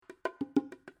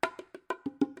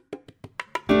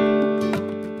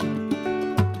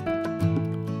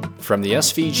From the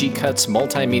SVG Cuts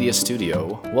Multimedia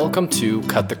Studio, welcome to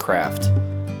Cut the Craft.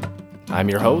 I'm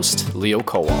your host, Leo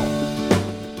Kowal.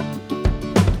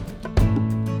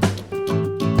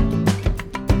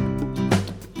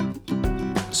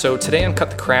 So today on Cut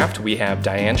the Craft, we have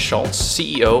Diane Schultz,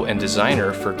 CEO and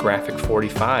designer for Graphic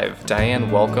 45.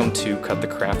 Diane, welcome to Cut the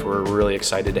Craft. We're really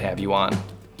excited to have you on.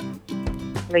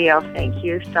 Leo, thank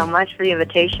you so much for the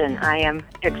invitation. I am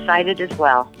excited as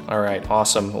well. All right,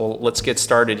 awesome. Well, let's get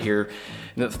started here.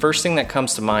 The first thing that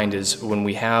comes to mind is when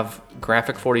we have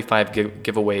Graphic 45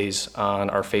 giveaways on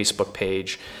our Facebook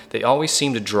page, they always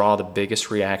seem to draw the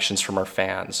biggest reactions from our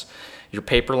fans. Your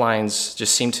paper lines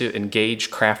just seem to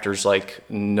engage crafters like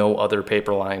no other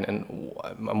paper line, and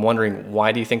I'm wondering,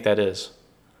 why do you think that is?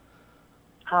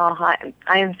 Oh,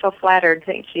 I am so flattered.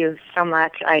 Thank you so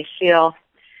much. I feel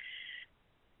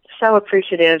so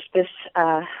appreciative.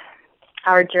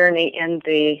 Our journey in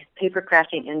the paper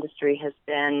crafting industry has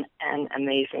been an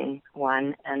amazing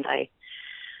one, and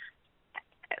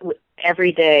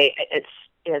every day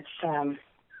it's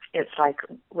like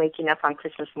waking up on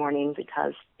Christmas morning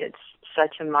because it's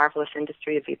such a marvelous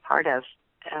industry to be part of,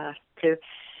 to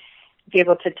be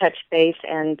able to touch base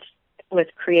and with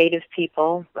creative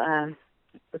people,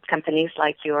 with companies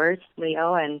like yours,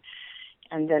 Leo, and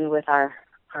then with our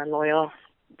loyal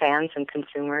fans and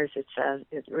consumers. It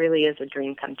really is a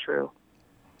dream come true.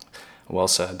 Well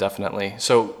said, definitely.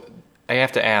 So I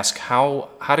have to ask, how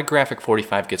did Graphic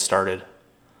 45 get started?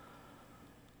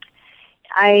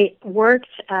 I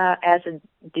worked as a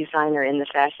designer in the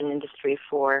fashion industry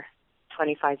for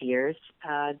 25 years,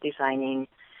 designing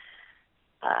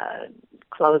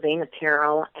clothing,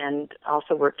 apparel, and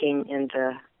also working in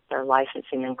the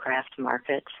licensing and craft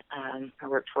market. I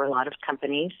worked for a lot of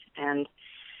companies and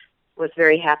was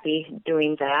very happy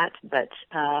doing that, but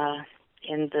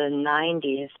in the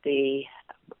 90s,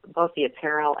 both the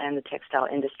apparel and the textile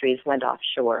industries went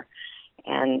offshore,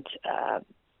 and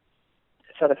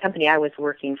so the company I was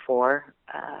working for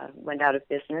went out of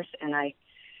business, and I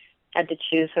had to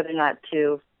choose whether or not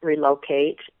to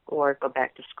relocate or go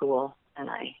back to school. And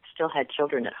I still had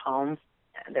children at home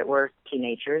that were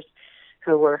teenagers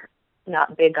who were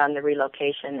not big on the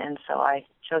relocation, and so I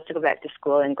chose to go back to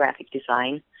school in graphic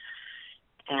design,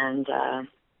 and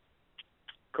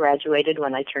graduated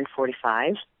when I turned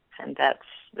 45, and that's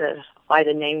why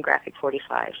the name Graphic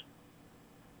 45.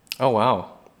 Oh,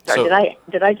 wow. So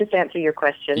did I just answer your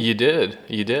question? You did,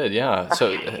 yeah.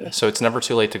 Okay. So it's never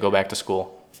too late to go back to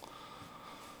school.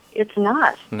 It's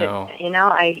not. No.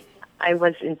 I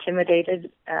was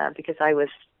intimidated because I was,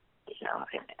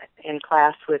 in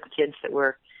class with kids that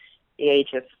were the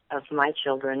age of my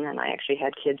children, and I actually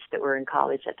had kids that were in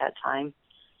college at that time.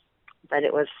 But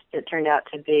it turned out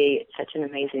to be such an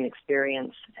amazing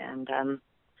experience, and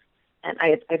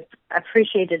I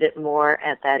appreciated it more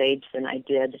at that age than I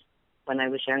did when I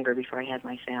was younger, before I had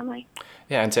my family.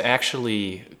 Yeah, and to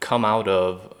actually come out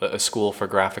of a school for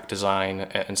graphic design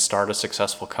and start a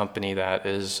successful company, that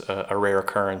is a rare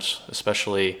occurrence,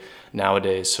 especially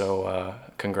nowadays. So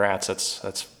congrats,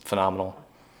 that's phenomenal.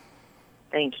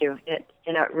 Thank you. It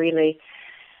really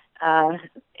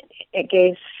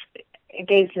it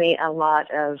gave me a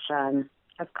lot of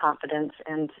confidence,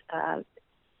 and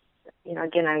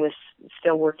again, I was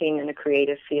still working in a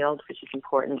creative field, which is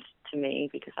important to me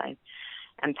because I'm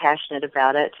passionate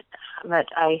about it. But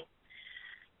I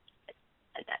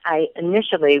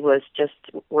initially was just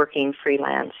working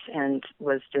freelance and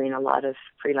was doing a lot of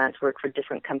freelance work for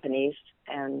different companies,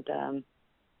 and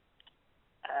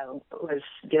was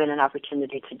given an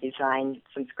opportunity to design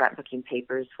some scrapbooking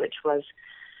papers, which was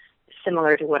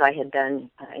similar to what I had done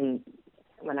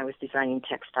when I was designing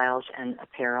textiles and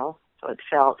apparel. So it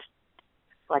felt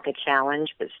like a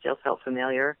challenge, but still felt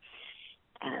familiar.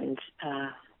 And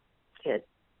it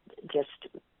just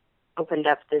opened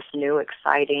up this new,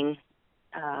 exciting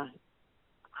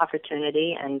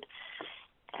opportunity, and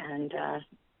I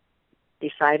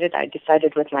decided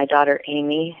with my daughter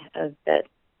Amy that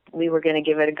we were going to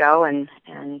give it a go and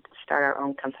start our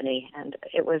own company. And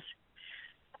it was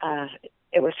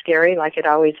scary, like it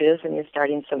always is when you're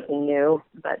starting something new,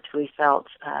 but we felt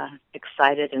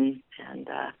excited and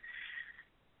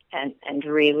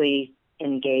really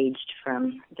engaged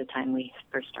from the time we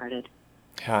first started.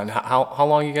 Yeah, and how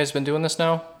long you guys been doing this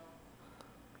now?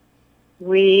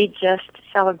 We just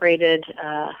celebrated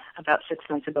about 6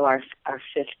 months ago our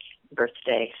 5th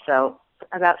birthday. So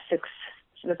about 6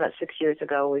 years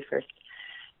ago we first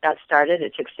got started.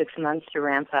 It took 6 months to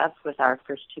ramp up with our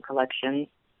first 2 collections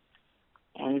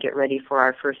and get ready for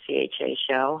our first CHA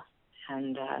show.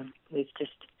 And we've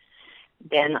just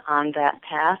been on that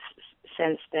path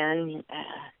since then.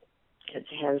 it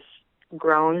has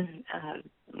grown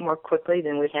more quickly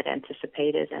than we had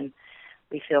anticipated, and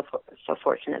we feel so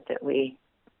fortunate that we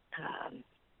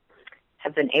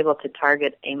have been able to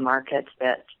target a market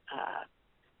that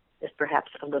is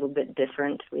perhaps a little bit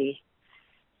different.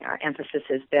 Our emphasis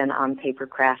has been on paper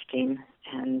crafting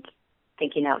and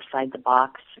thinking outside the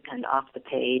box and off the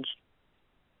page.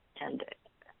 And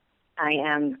I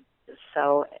am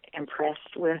so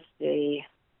impressed with the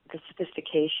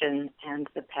sophistication and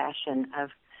the passion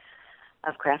of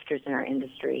crafters in our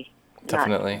industry.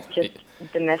 Definitely. Not just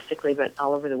domestically, but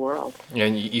all over the world. Yeah,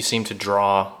 and you seem to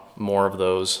draw more of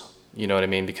those, you know what I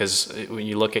mean? Because when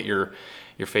you look at your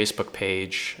Facebook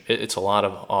page, it's a lot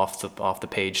of off the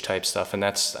page type stuff, and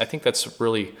I think that's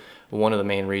really one of the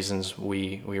main reasons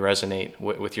we resonate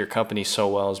with your company so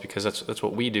well, is because that's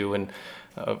what we do. And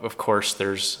of course,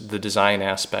 there's the design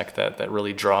aspect that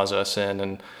really draws us in,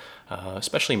 and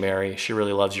especially Mary, she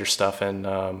really loves your stuff. And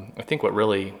I think what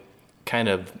really kind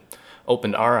of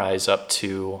opened our eyes up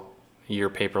to your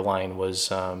paper line was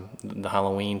the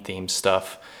Halloween themed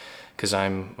stuff, because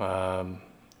I'm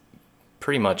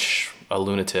pretty much a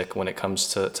lunatic when it comes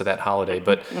to that holiday.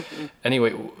 But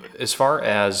anyway, as far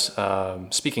as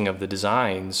speaking of the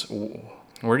designs,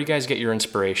 where do you guys get your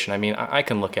inspiration? I mean, I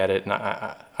can look at it, and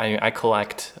I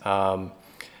collect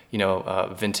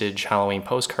vintage Halloween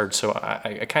postcards, so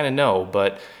I kind of know.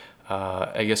 But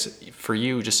I guess for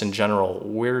you, just in general,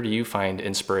 where do you find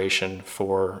inspiration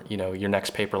for your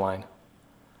next paper line?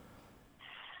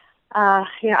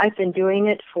 I've been doing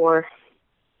it for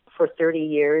 30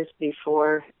 years.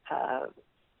 Before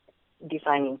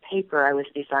designing paper, I was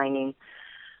designing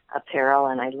apparel,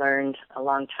 and I learned a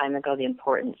long time ago the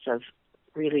importance of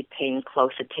really paying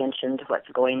close attention to what's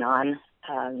going on,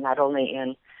 not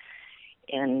only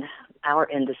in our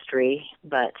industry,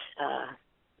 but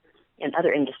in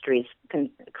other industries,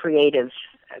 creative,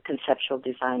 conceptual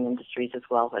design industries as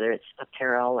well, whether it's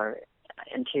apparel or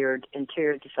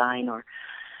interior design or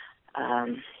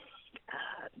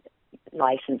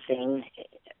licensing.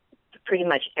 Pretty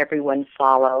much everyone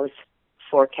follows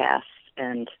forecasts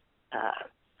and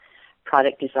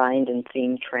product design and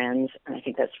theme trends, and I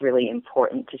think that's really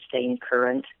important to staying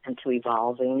current and to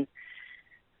evolving.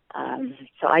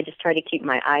 So I just try to keep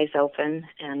my eyes open,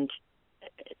 and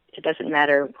it doesn't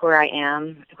matter where I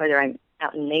am, whether I'm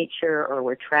out in nature or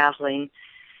we're traveling.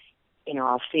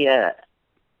 I'll see a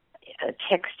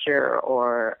texture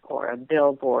or a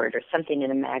billboard or something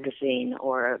in a magazine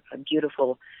or a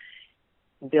beautiful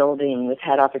building. We've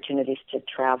had opportunities to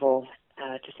travel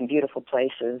to some beautiful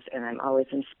places, and I'm always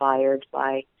inspired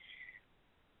by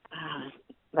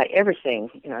everything,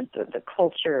 the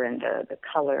culture and the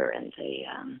color and the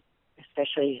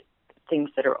especially things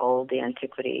that are old, the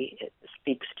antiquity. It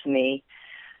speaks to me.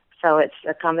 So it's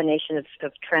a combination of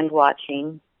trend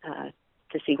watching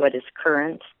to see what is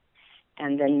current,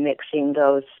 and then mixing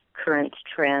those current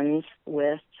trends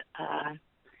with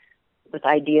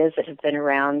ideas that have been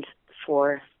around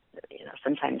for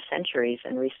sometimes centuries,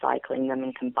 and recycling them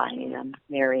and combining them,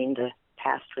 marrying the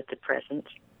past with the present.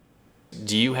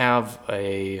 Do you have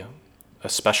a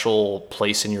special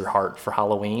place in your heart for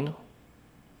Halloween?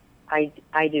 I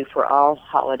do, for all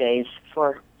holidays,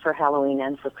 for Halloween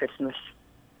and for Christmas.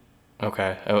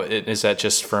 Okay. Is that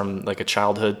just from like a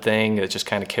childhood thing that just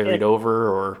kind of carried over,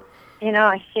 or?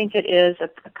 I think it is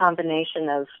a combination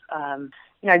of,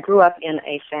 I grew up in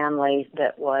a family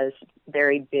that was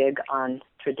very big on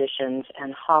traditions,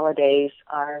 and holidays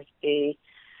are the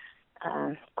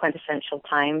quintessential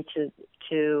time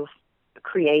to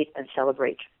create and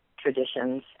celebrate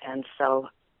traditions. And so,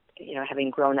 having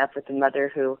grown up with a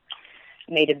mother who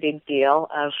made a big deal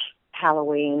of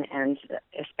Halloween and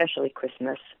especially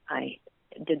Christmas, I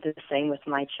did the same with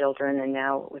my children, and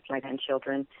now with my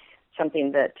grandchildren,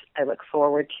 something that I look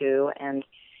forward to. And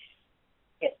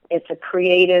it's a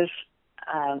creative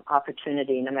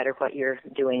opportunity, no matter what you're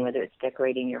doing, whether it's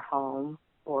decorating your home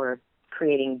or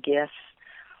creating gifts,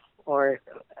 or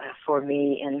for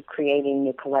me, in creating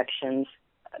new collections.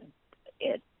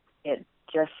 It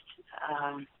just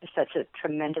is such a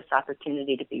tremendous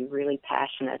opportunity to be really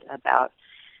passionate about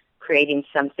creating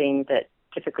something that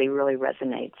typically really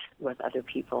resonates with other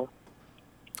people.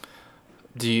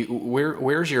 Where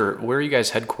are you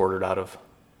guys headquartered out of?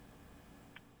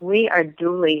 We are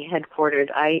duly headquartered.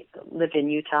 I live in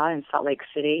Utah, in Salt Lake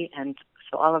City, and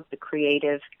so all of the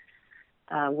creative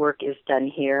work is done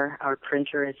here. Our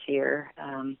printer is here,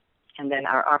 and then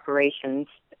our operations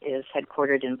is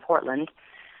headquartered in Portland,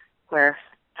 where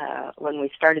when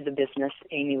we started the business,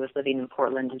 Amy was living in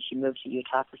Portland, and she moved to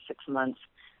Utah for 6 months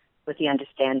with the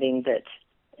understanding that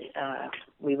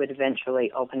we would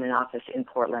eventually open an office in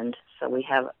Portland. So we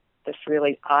have this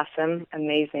really awesome,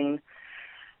 amazing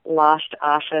loft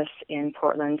office in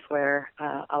Portland where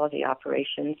all of the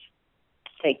operations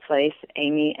take place.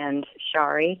 Amy and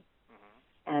Shari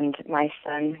and my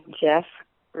son Jeff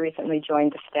recently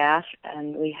joined the staff,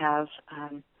 and we have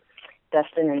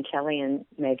Dustin and Kelly and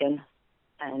Megan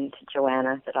and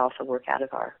Joanna that also work out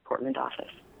of our Portland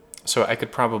office. So I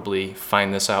could probably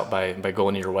find this out by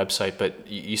going to your website, but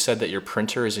you said that your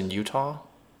printer is in Utah?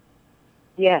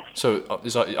 Yes. So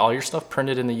is all your stuff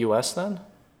printed in the U.S. then?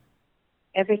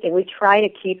 Everything. We try to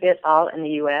keep it all in the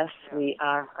U.S. We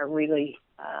are really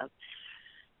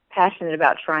passionate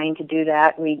about trying to do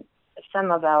that.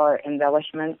 Some of our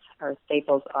embellishments or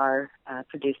staples are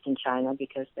produced in China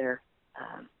because they're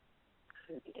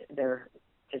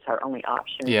it's our only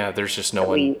option. Yeah, there's just no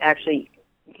one. We actually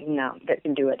that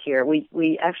can do it here.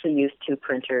 We actually use two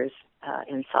printers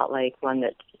in Salt Lake. One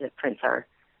that prints our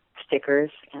stickers,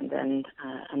 and then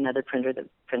another printer that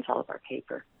prints all of our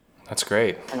paper. That's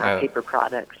great. And our paper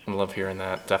products. I love hearing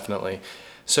that, definitely.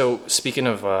 So speaking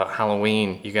of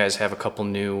Halloween, you guys have a couple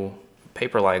new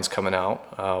paper lines coming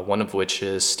out, one of which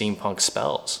is Steampunk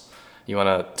Spells. You want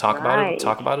to talk about it?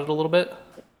 Talk about it a little bit?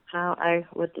 I'd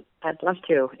love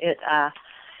to. It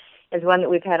is one that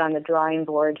we've had on the drawing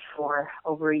board for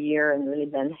over a year and really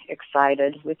been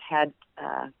excited. We've had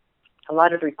a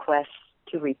lot of requests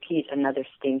to repeat another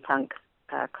steampunk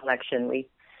collection. We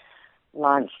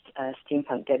launched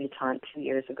Steampunk Debutante 2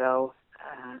 years ago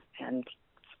and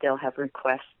still have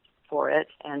requests for it.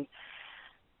 And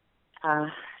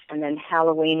then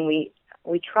Halloween,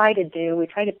 we try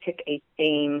to pick a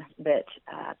theme that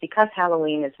because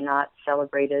Halloween is not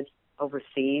celebrated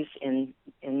overseas in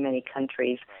many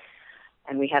countries,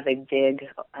 and we have a big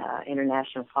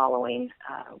international following,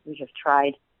 we have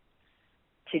tried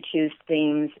to choose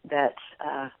themes that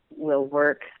will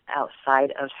work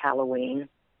outside of Halloween.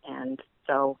 And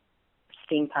so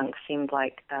steampunk seemed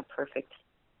like a perfect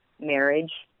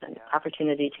marriage, an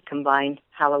opportunity to combine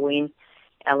Halloween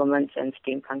elements and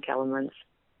steampunk elements.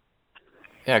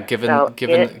 Yeah,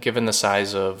 given the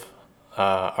size of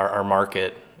our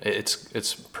market,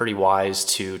 it's pretty wise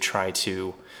to try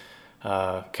to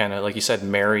kind of, like you said,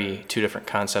 marry two different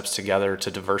concepts together to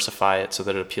diversify it so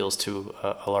that it appeals to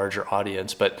a larger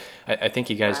audience. But I think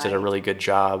you guys did a really good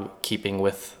job keeping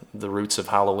with the roots of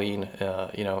Halloween,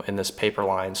 in this paper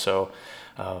line. So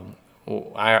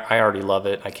I already love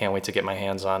it. I can't wait to get my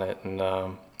hands on it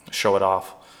and show it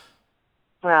off.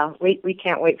 Well, we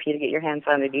can't wait for you to get your hands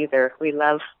on it either. We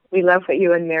love what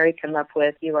you and Mary come up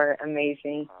with. You are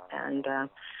amazing, and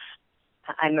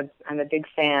I'm a big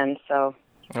fan. So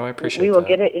I appreciate we will that.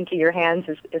 get it into your hands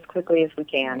as quickly as we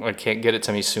can. I can't get it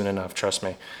to me soon enough. Trust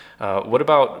me. What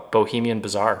about Bohemian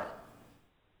Bazaar?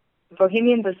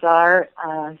 Bohemian Bazaar.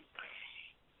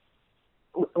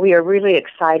 We are really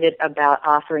excited about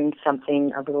offering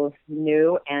something a little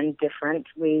new and different.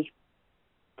 We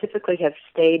typically have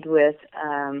stayed with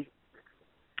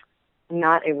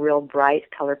not a real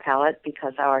bright color palette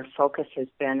because our focus has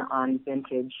been on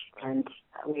vintage, and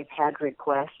we've had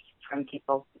requests from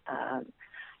people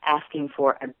asking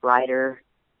for a brighter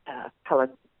color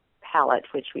palette,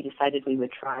 which we decided we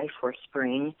would try for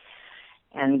spring.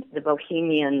 And the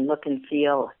bohemian look and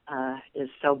feel is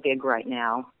so big right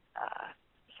now.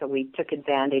 So we took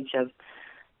advantage of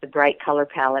the bright color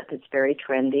palette that's very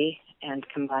trendy and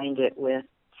combined it with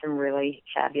some really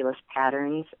fabulous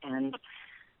patterns, and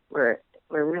we're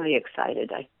really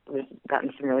excited. We've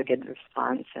gotten some really good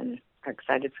response and are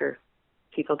excited for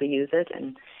people to use it.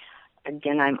 And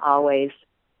again, I'm always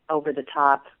over the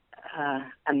top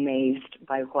amazed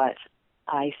by what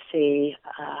I see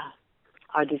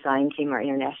our design team, our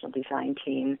international design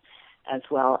team, as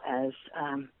well as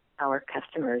our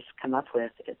customers come up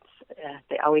with.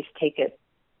 They always take it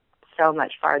so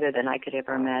much farther than I could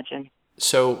ever imagine.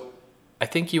 So I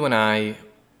think you and I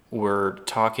were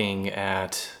talking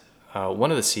at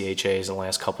one of the CHAs in the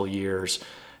last couple of years,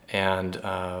 and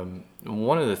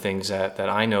one of the things that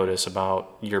I notice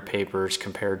about your papers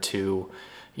compared to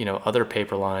other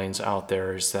paper lines out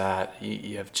there is that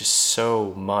you have just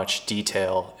so much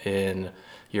detail in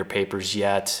your papers,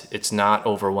 yet it's not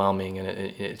overwhelming, and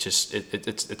it's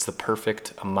the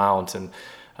perfect amount. And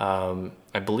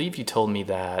I believe you told me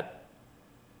that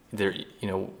there,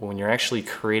 when you're actually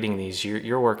creating these,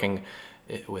 you're working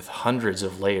with hundreds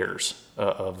of layers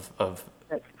of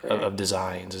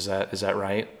designs. Is that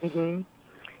right? Mm-hmm.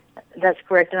 That's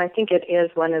correct, and I think it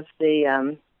is one of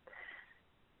the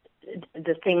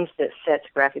things that sets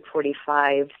Graphic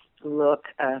 45's look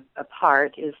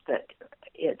apart is that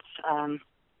it's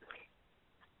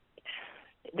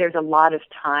there's a lot of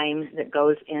time that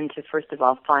goes into, first of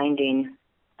all, finding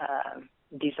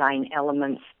design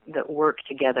elements that work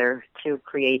together to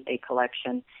create a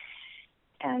collection.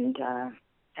 And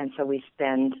so we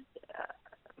spend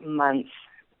months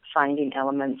finding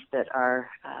elements that are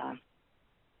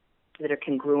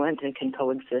congruent and can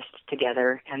coexist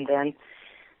together. And then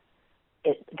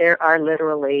there are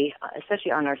literally,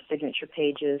 especially on our signature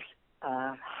pages,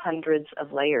 hundreds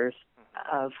of layers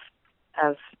of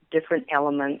different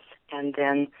elements. And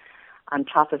then on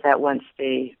top of that, once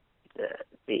the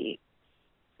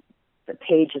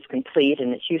page is complete,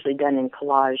 and it's usually done in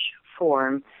collage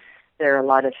form, there are a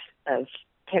lot of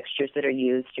textures that are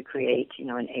used to create,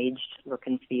 an aged look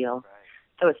and feel. Right.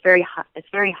 So it's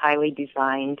very highly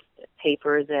designed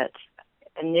paper that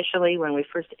initially, when we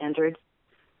first entered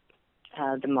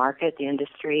the market, the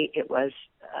industry, it was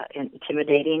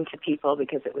intimidating to people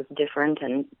because it was different.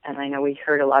 And I know we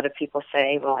heard a lot of people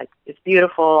say, well, it's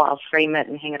beautiful, I'll frame it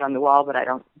and hang it on the wall, but I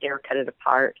don't dare cut it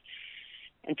apart.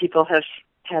 And people have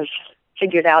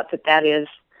figured out that is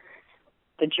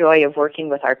the joy of working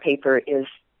with our paper is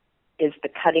the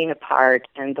cutting apart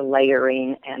and the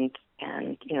layering and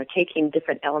taking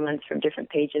different elements from different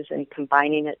pages and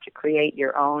combining it to create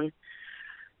your own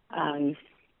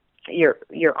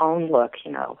look,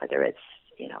 whether it's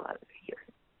you're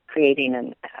creating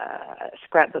a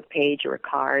scrapbook page or a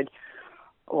card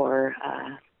or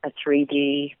a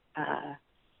 3D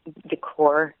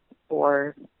decor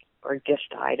or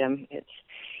gift item. It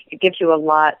gives you a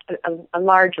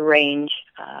large range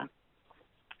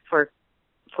for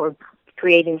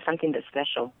creating something that's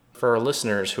special. For our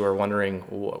listeners who are wondering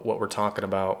what we're talking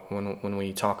about when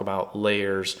we talk about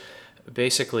layers,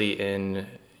 basically in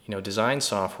design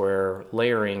software,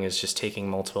 layering is just taking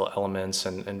multiple elements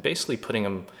and basically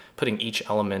putting each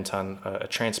element on a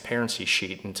transparency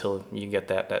sheet until you get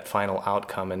that final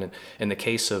outcome. And in the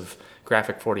case of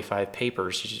Graphic 45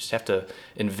 papers, you just have to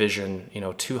envision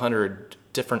 200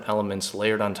 different elements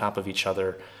layered on top of each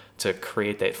other to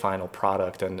create that final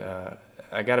product. And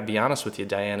I got to be honest with you,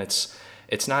 Diane,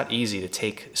 it's not easy to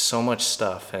take so much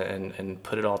stuff and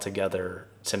put it all together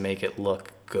to make it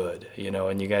look good,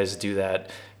 and you guys do that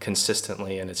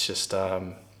consistently, and it's just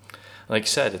like you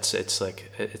said,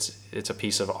 it's a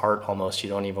piece of art almost. You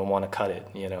don't even want to cut it,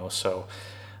 so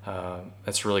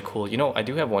that's really cool. I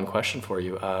do have one question for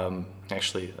you.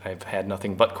 Actually, I've had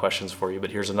nothing but questions for you,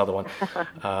 but here's another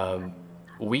one.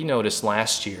 We noticed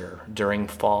last year during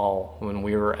fall when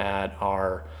we were at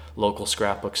our local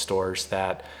scrapbook stores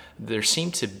that there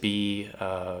seemed to be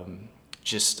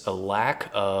just a lack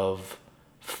of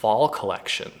fall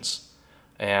collections,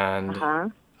 and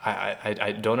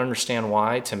I don't understand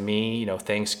why. To me,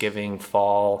 Thanksgiving,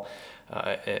 fall,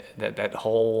 that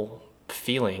whole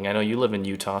feeling. I know you live in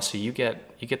Utah, so you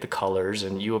get the colors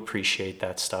and you appreciate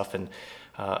that stuff. And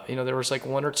there was like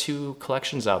one or two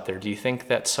collections out there. Do you think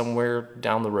that somewhere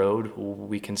down the road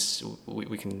we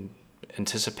can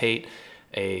anticipate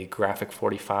a Graphic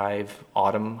 45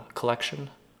 autumn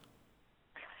collection?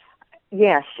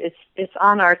 Yes, it's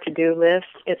on our to-do list.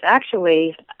 It's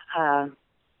actually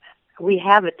we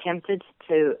have attempted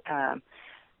to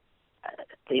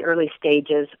the early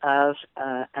stages of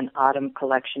an autumn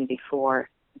collection before,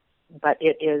 but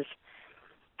it's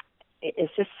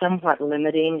just somewhat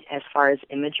limiting as far as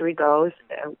imagery goes.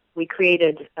 We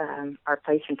created our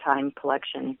Place and Time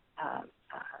collection a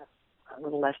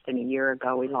little less than a year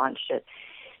ago. We launched it,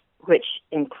 which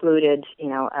included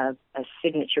a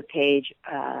signature page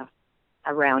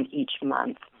around each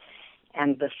month.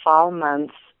 And the fall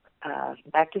months,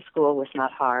 back to school was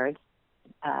not hard,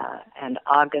 and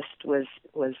August was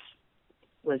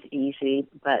easy,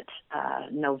 but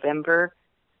November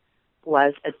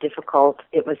was difficult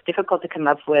to come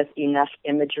up with enough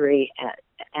imagery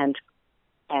and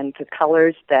the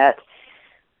colors that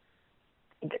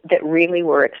really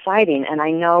were exciting. And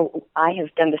I know I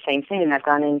have done the same thing, and I've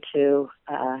gone into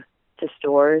to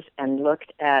stores and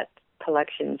looked at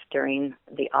collections during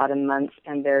the autumn months,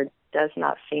 and there does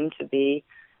not seem to be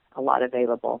a lot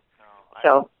available.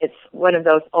 So it's one of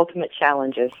those ultimate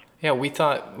challenges. Yeah, we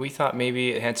thought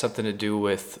maybe it had something to do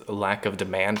with a lack of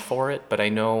demand for it, but I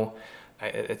know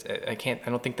I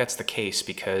don't think that's the case,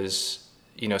 because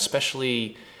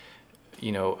especially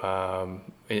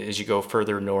as you go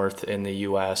further north in the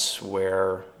U.S.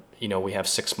 where we have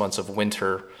 6 months of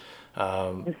winter,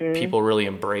 people really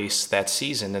embrace that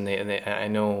season, and they I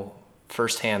know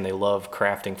firsthand they love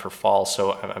crafting for fall.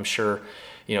 So I'm sure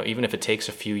even if it takes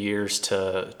a few years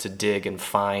to dig and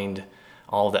find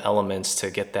all the elements to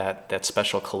get that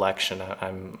special collection,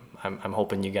 I'm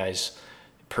hoping you guys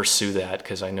pursue that,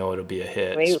 because I know it'll be a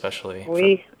hit. We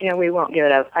won't give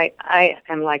it up. I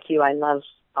am like you. I love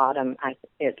autumn.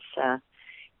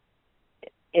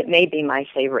 it may be my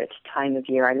favorite time of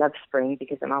year. I love spring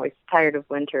because I'm always tired of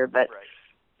winter, but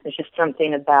there's just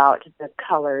something about the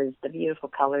colors, the beautiful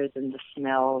colors and the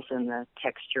smells and the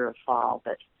texture of fall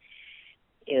that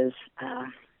is,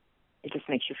 it just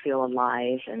makes you feel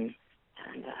alive. And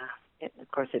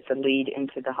of course, it's a lead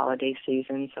into the holiday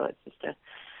season, so it's just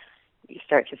you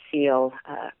start to feel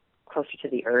closer to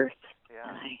the earth. Yeah.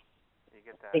 And I You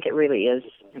get that. think it really is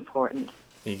important.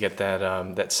 You get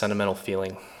that sentimental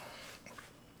feeling.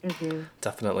 Mm-hmm.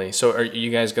 Definitely. So are you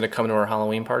guys going to come to our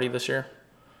Halloween party this year?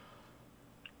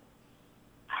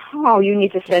 Oh, you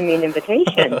need to send me an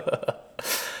invitation.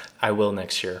 I will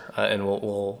next year, and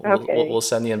Okay. we'll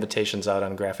send the invitations out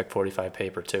on Graphic 45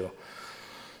 paper too.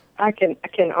 I can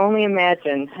only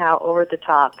imagine how over the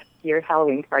top your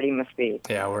Halloween party must be.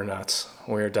 Yeah, we're nuts.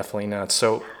 We're definitely nuts.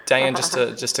 So Diane,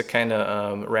 just to kind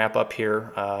of wrap up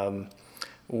here,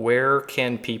 where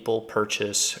can people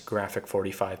purchase Graphic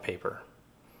 45 paper?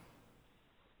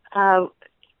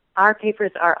 Our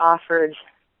papers are offered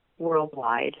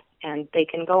worldwide, and they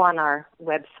can go on our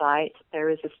website. There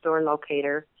is a store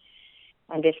locator,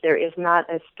 and if there is not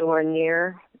a store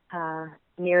near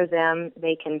them,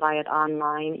 they can buy it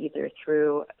online either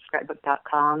through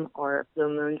scrapbook.com or Blue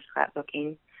Moon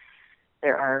Scrapbooking.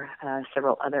 There are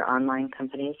several other online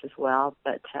companies as well,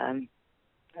 but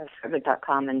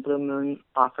scrapbook.com and Blue Moon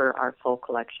offer our full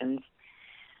collections.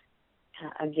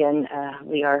 Again,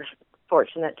 we are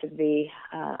fortunate to be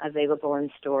available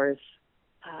in stores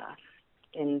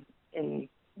in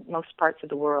most parts of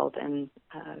the world, and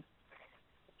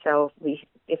so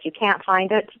if you can't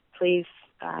find it, please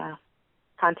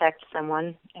contact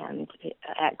someone and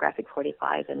at Graphic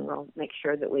 45, and we'll make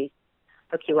sure that we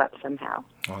hook you up somehow.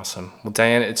 Awesome. Well,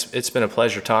 Diane, it's been a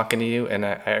pleasure talking to you, and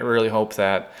I really hope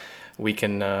that we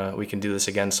can do this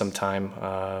again sometime.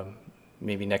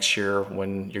 Maybe next year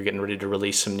when you're getting ready to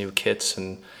release some new kits.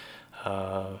 And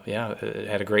yeah, I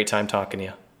had a great time talking to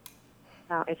you.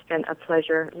 It's been a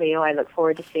pleasure, Leo. I look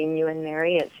forward to seeing you and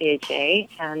Mary at CHA,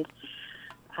 and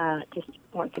just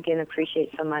once again appreciate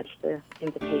so much the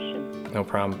invitation. No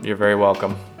problem. You're very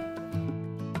welcome.